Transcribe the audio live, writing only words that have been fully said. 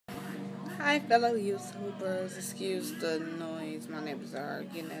Hi, fellow YouTubers. Excuse the noise. My neighbors are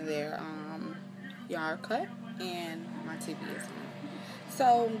getting their yard cut, and my TV is on.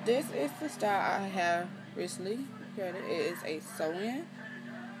 So this is the style I have recently created. It is a sew-in.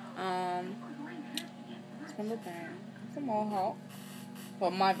 Um, it's from the band. It's a Mohawk. Well,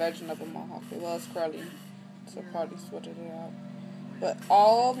 my version of a Mohawk. It was curly, so probably sorted it out. But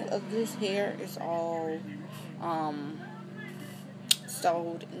all of this hair is all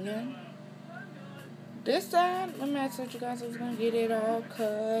sewed in. This side, let me told you guys I was gonna get it all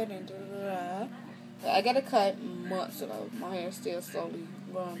cut and da. I got it cut months ago. My hair is still slowly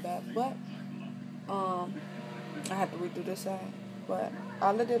growing back, but I had to redo this side. But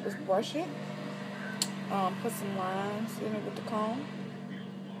all I did was brush it, put some lines in it with the comb,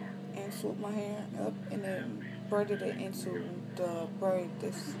 and swoop my hair up, and then braided it into the braid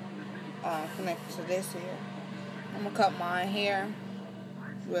that's connected to this here. I'm gonna cut my hair.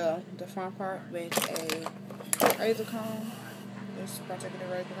 Well, the front part with a razor comb. This particular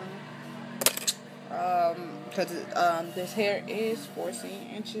razor comb. Because this hair is 14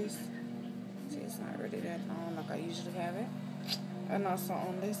 inches. See, it's not really that long like I usually have it. And also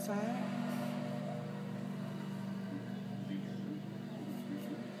on this side.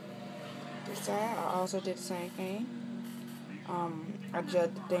 This side, I also did the same thing. I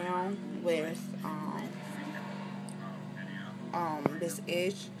gelled it down with this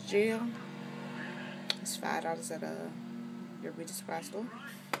edge gel. It's $5 at your beauty supply store.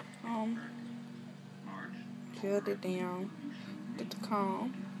 Gelled it down, did the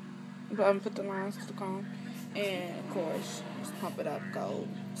comb, put the lines to the comb, and of course just pump it up, gold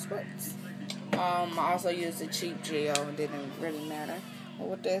spurts. I also used a cheap gel. It didn't really matter. But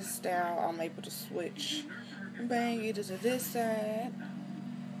with this style, I'm able to switch and bang either to this side,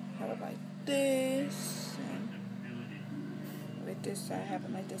 have it like this, and with this side, have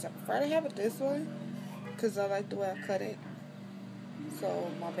it like this. I prefer to have it this way because I like the way I cut it.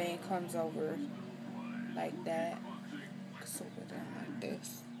 So my bang comes over like that, so down like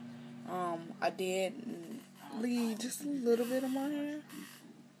this. I did leave just a little bit of my hair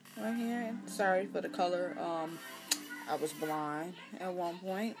right here. Sorry for the color. I was blind at one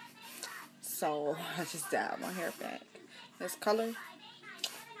point, so I just dyed my hair back this color.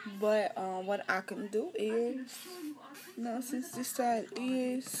 But what I can do is, since this side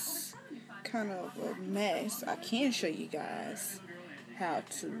is kind of a mess, I can show you guys how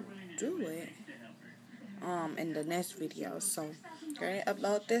to do it in the next video. So I'm going to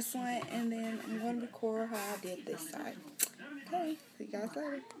upload this one, and then I'm going to record how I did this side. Okay, see you guys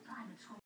later.